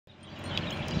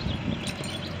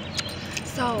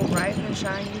So, rise and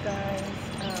shine, you guys.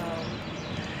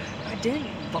 I didn't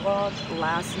vlog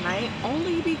last night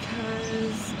only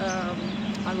because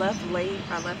I left late.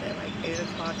 I left at like 8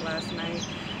 o'clock last night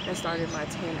and started my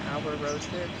 10-hour road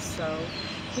trip. So,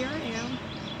 here I am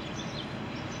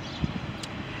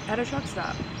at a truck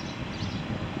stop.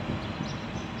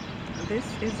 This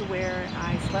is where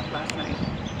I slept last night.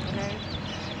 Okay?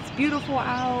 It's beautiful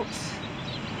out. It's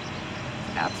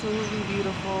absolutely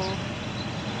beautiful.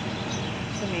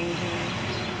 It's amazing.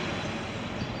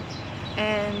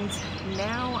 And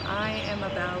now I am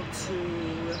about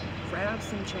to grab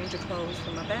some change of clothes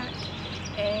from my back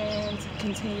and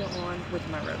continue on with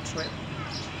my road trip.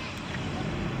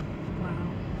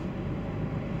 Wow.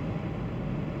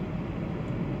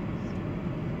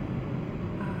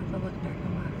 The look back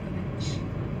on my footage.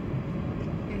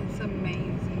 It's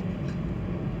amazing.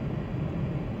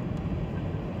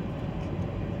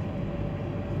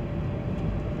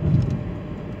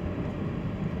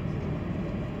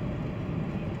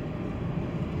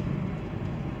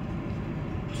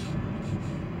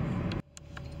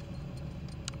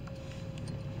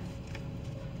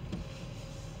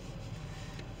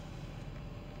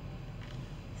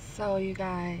 So you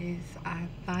guys, I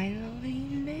finally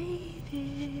made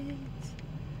it.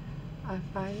 I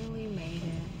finally made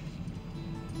it.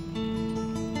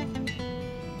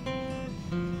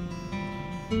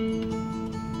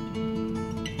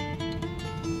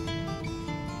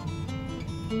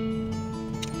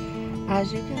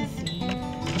 As you can see,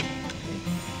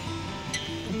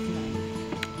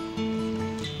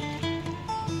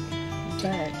 it's nice.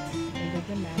 But it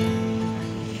doesn't matter.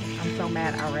 I'm so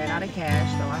mad I ran out of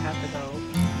cash, so I have to go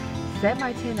set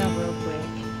my tent up real quick,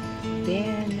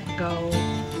 then go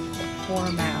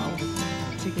 4 miles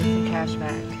to get some cash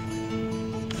back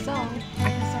so I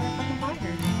can start a fucking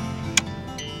fire.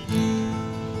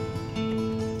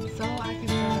 So I can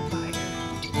start a fire.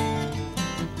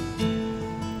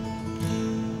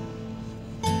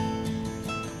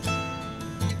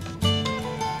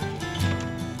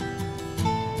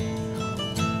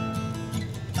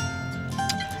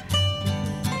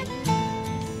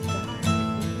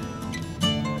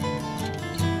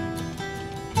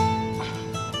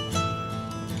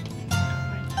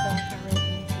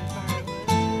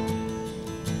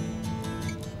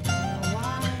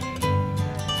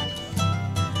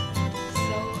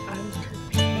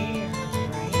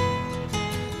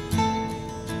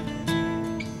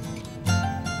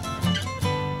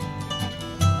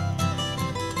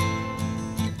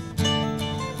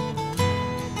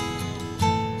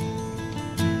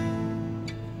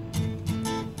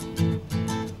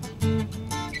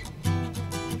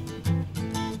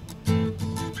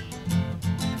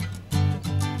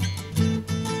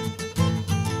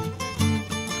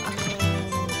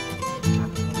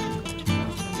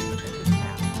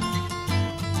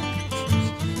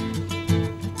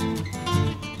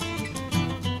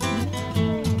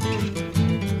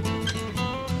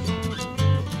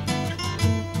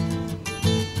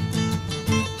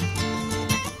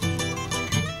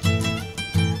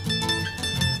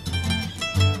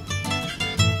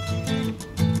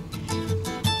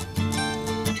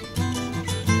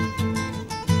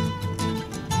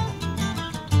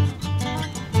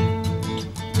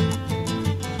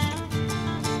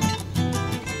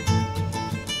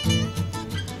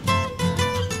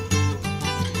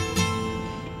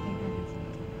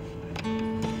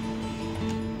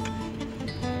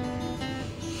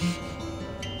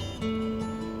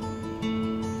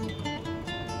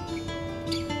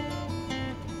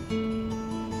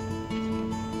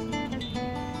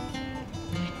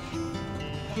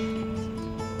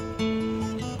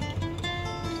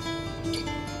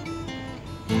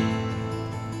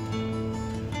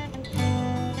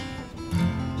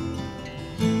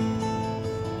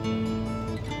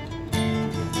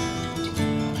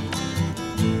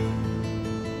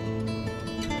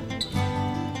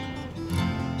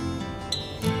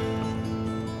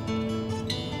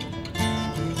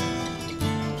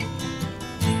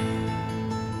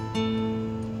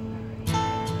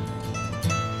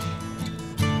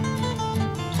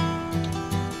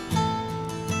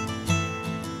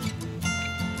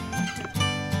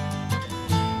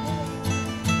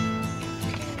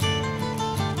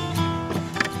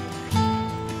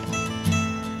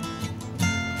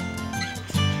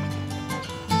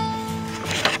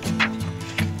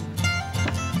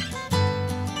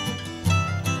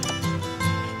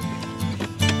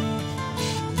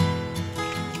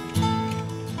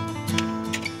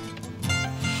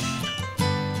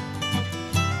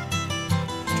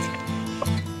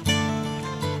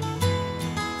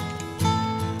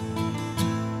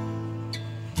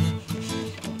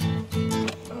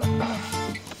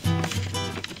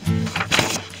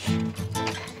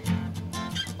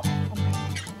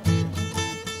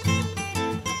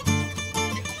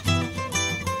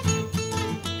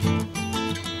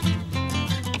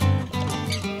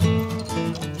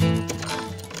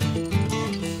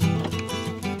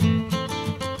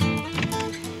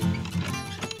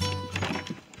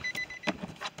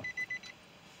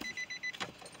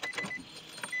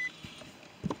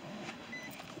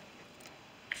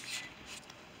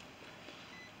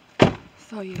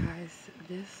 So you guys,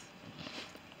 this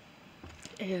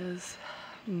is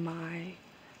my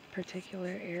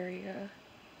particular area.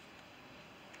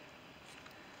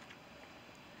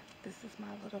 This is my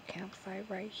little campsite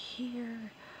right here.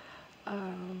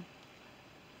 To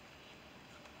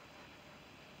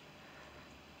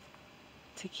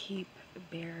keep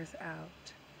bears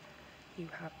out, you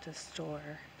have to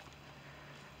store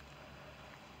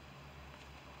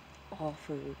all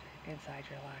food inside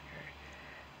your locker.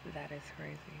 That is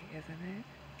crazy, isn't it?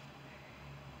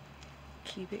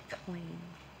 Keep it clean.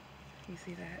 You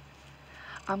see that?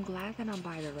 I'm glad that I'm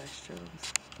by the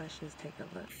restrooms. Let's just take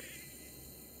a look.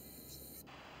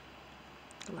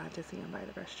 Glad to see I'm by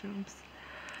the restrooms.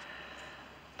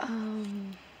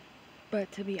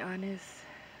 But to be honest,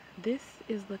 this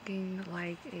is looking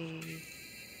like a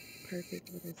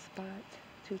perfect little spot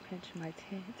to pitch my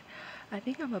tent. I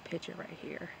think I'm gonna pitch it right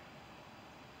here.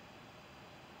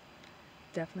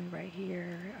 Definitely right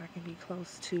here. I can be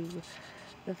close to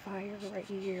the fire right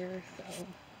here. So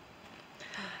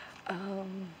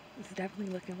it's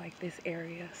definitely looking like this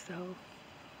area. So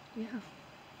yeah,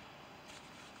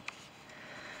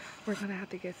 we're gonna have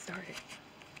to get started.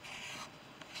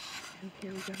 And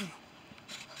here we go.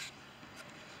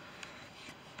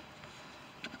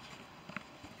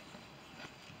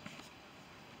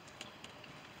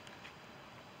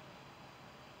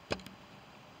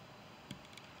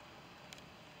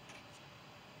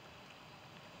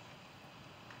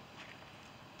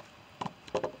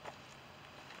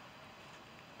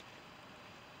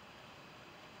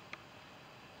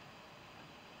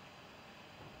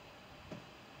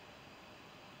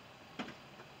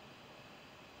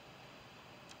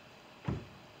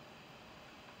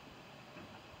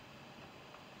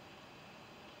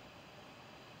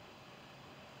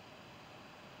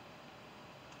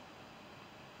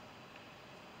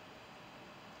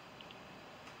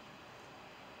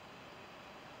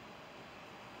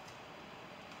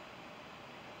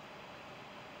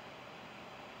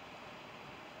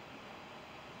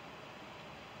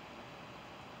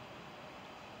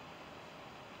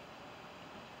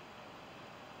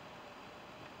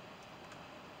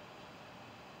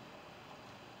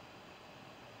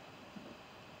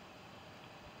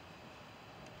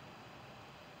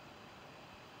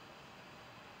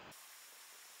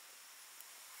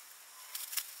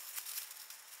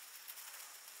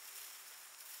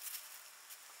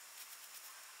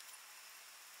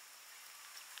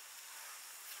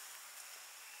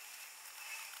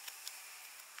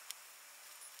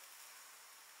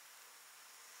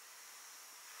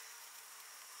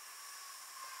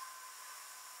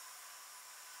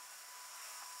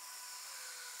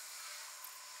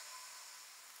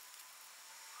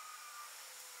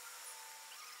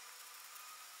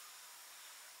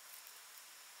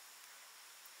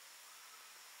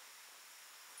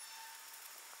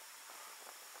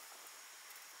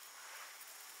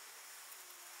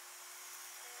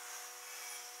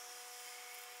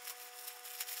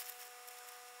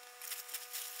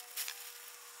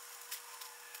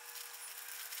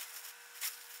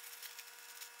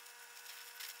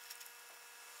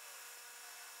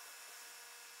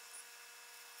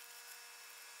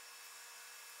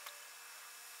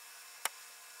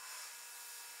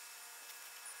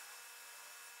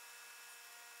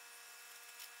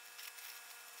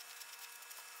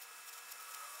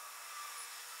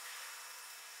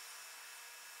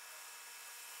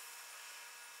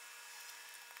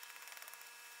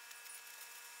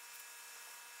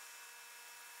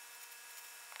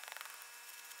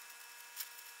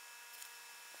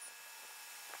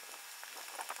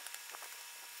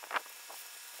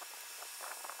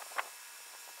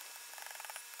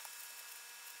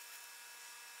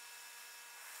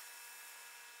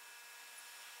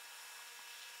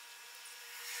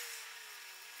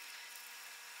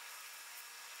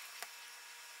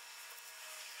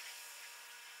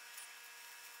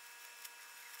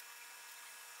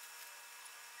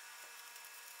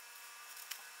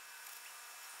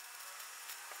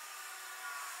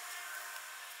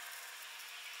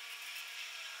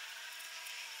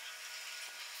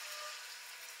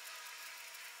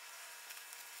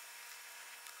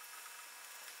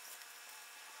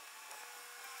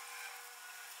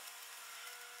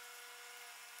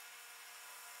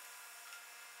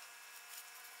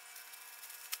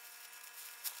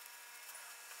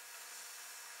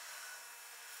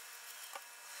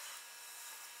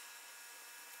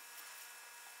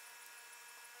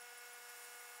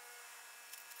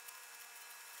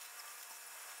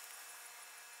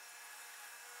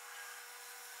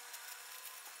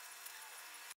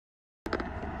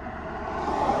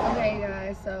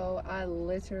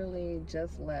 literally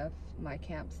just left my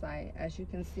campsite. As you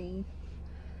can see,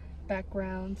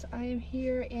 background, I am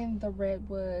here in the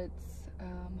Redwoods.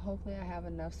 Hopefully I have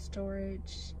enough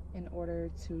storage in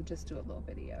order to just do a little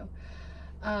video.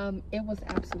 It was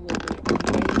absolutely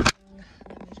amazing.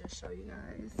 Let me just show you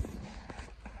guys.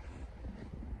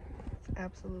 It's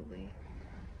absolutely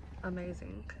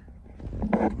amazing.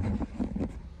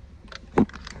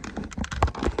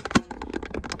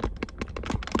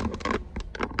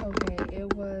 Okay,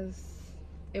 it was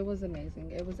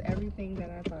amazing. It was everything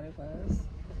that I thought it was.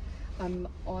 I'm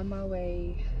on my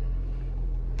way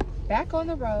back on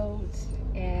the road,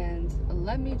 and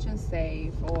let me just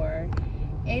say, for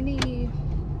any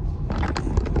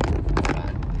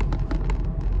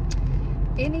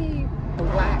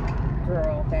black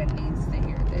girl that needs to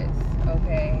hear this,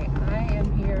 okay, I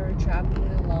am here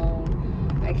traveling alone.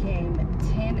 I came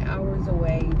 10 hours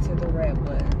away to the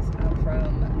Redwoods. I'm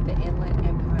from the Inland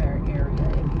Empire area.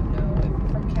 If you know, if you're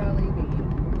from Cali, then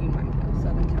you might know.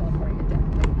 Southern California,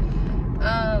 definitely.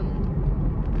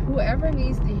 Whoever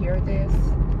needs to hear this,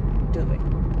 do it.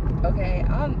 Okay,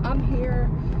 I'm here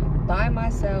by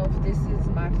myself. This is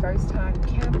my first time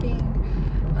camping.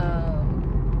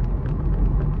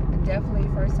 Definitely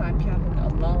first time camping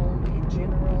alone in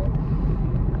general.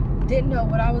 Didn't know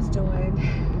what I was doing.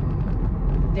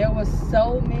 There was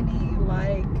so many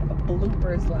like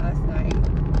bloopers last night.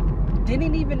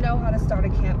 Didn't even know how to start a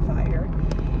campfire,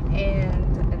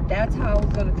 and that's how I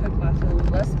was gonna cook my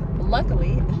food.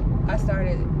 Luckily, I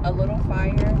started a little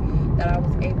fire that I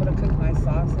was able to cook my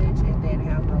sausage and then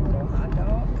have my little hot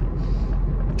dog.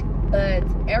 But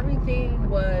everything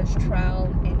was trial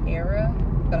and error,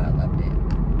 but I loved it.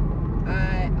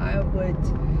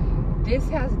 This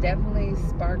has definitely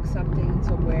sparked something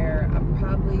to where I'm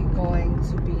probably going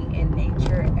to be in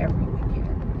nature every weekend.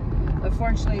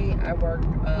 Unfortunately, I work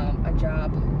a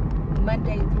job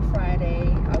Monday through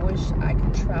Friday. I wish I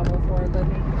could travel for a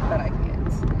living, but I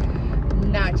can't.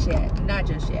 Not yet, not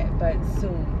just yet, but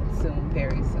soon,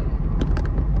 very soon.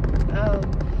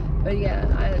 But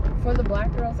yeah, for the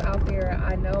black girls out there,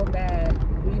 I know that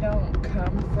we don't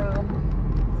come from,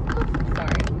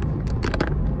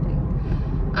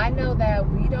 I know that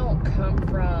we don't come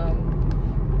from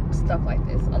stuff like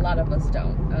this. A lot of us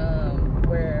don't.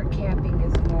 Where camping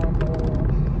is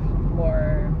normal,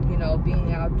 or, you know,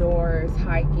 being outdoors,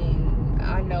 hiking.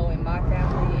 I know in my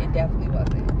family, it definitely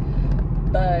wasn't.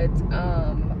 But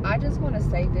I just want to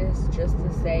say this just to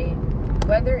say,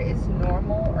 whether it's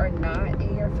normal or not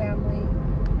in your family,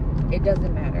 it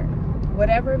doesn't matter.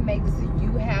 Whatever makes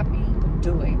you happy,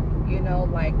 do it. You know,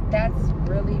 like, that's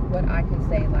really what I can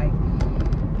say. Like,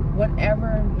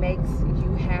 whatever makes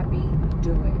you happy,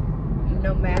 do it.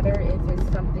 No matter if it's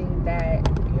something that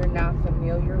you're not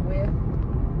familiar with,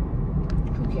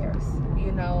 who cares?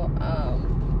 You know,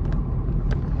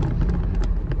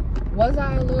 was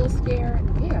I a little scared?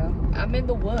 Yeah. I'm in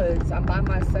the woods. I'm by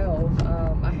myself.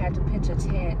 I had to pitch a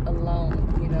tent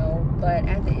alone, you know. But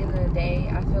at the end of the day,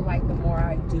 I feel like the more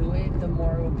I do it, the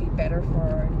more it will be better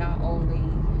for not only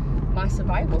my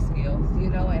survival skills, you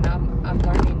know, and I'm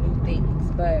learning new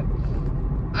things. But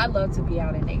I love to be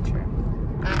out in nature.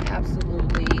 I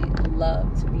absolutely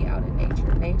love to be out in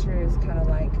nature. Nature is kind of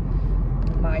like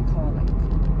my calling.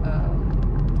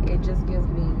 It just gives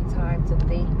me time to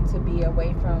think, to be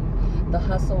away from the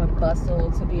hustle and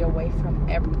bustle, to be away from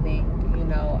everything, you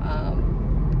know.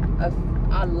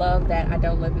 I love that I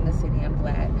don't live in the city. I'm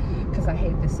glad, because I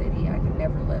hate the city. I could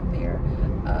never live there.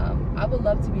 I would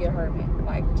love to be a hermit,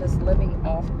 like just living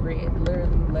off grid,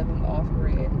 literally living off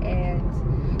grid. And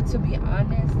to be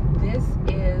honest, this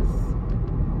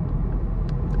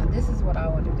is what I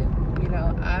want to do. You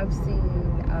know, I've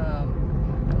seen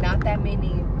not that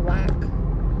many black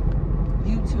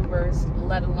YouTubers,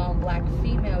 let alone black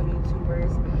female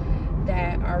YouTubers,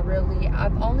 that are really,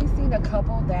 I've only seen a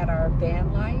couple that are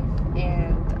van life,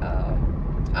 and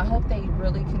I hope they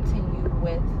really continue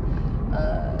with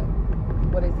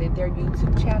their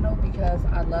YouTube channel, because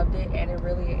I loved it and it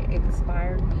really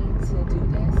inspired me to do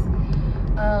this.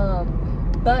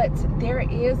 But there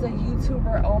is a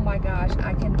YouTuber, oh my gosh,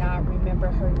 I cannot remember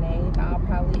her name. I'll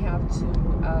probably have to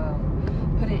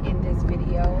put it in this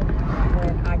video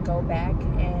when I go back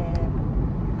and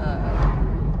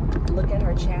look at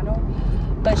her channel.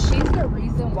 But she's the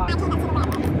reason why.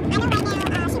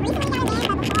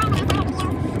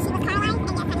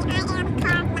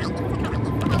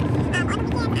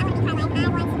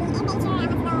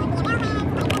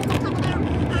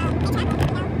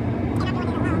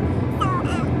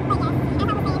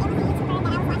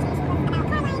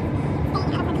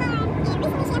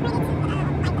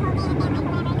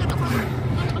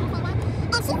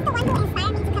 She's the one who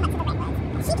inspired me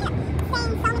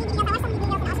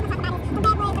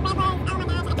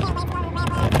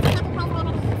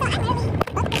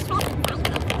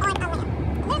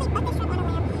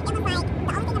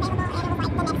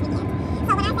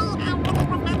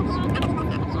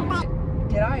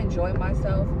enjoy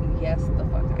myself? Yes, the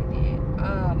fuck I did.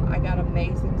 I got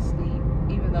amazing sleep,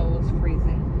 even though it was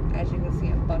freezing. As you can see,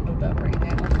 I'm bundled up right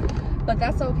now. But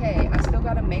that's okay. I still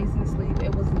got amazing sleep.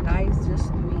 It was nice just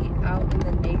to be out in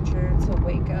the nature, to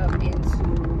wake up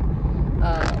into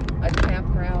a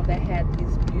campground that had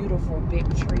these beautiful big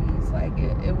trees. Like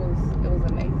it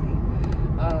was amazing.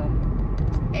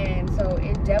 And so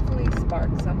it definitely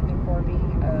sparked something for me,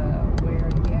 where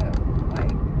yeah,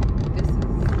 like this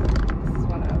is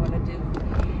what I want to do.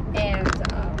 And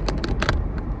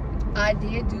I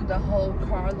did do the whole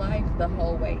car life the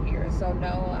whole way here. So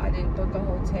no, I didn't book a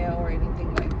hotel or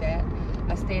anything like that.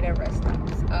 I stayed at rest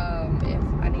stops. If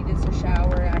I needed to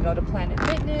shower, I go to Planet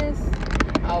Fitness.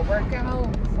 I'll work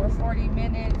out for 40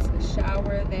 minutes,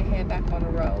 shower, then head back on the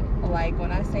road. Like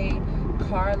when I say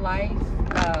car life,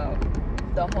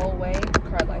 the whole way,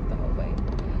 car life the whole way.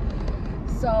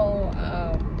 So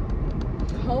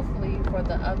hopefully for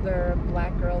the other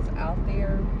black girls out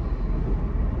there,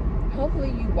 hopefully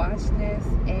you watch this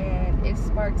and it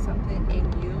sparks something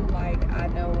in you. Like I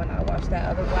know when I watched that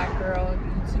other black girl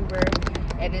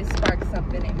YouTuber, and it sparked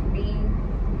something in me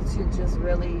to just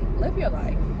really live your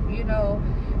life. You know,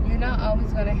 you're not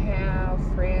always going to have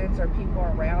friends or people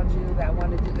around you that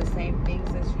want to do the same things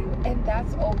as you, and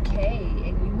that's okay.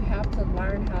 And you have to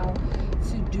learn how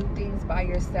to do things by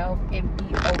yourself and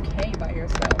be okay by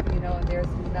yourself, you know, and there's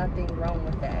nothing wrong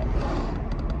with that.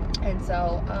 And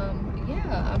so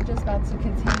yeah, I'm just about to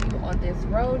continue on this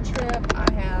road trip.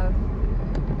 I have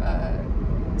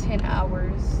 10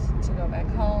 hours to go back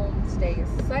home. Today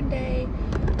is Sunday.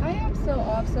 I am still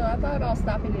off, so I thought about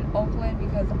stopping in Oakland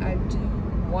because I do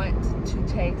want to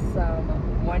taste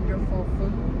some wonderful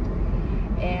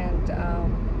food. And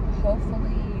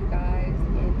hopefully you guys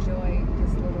enjoy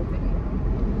this little video.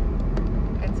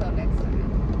 Until next time.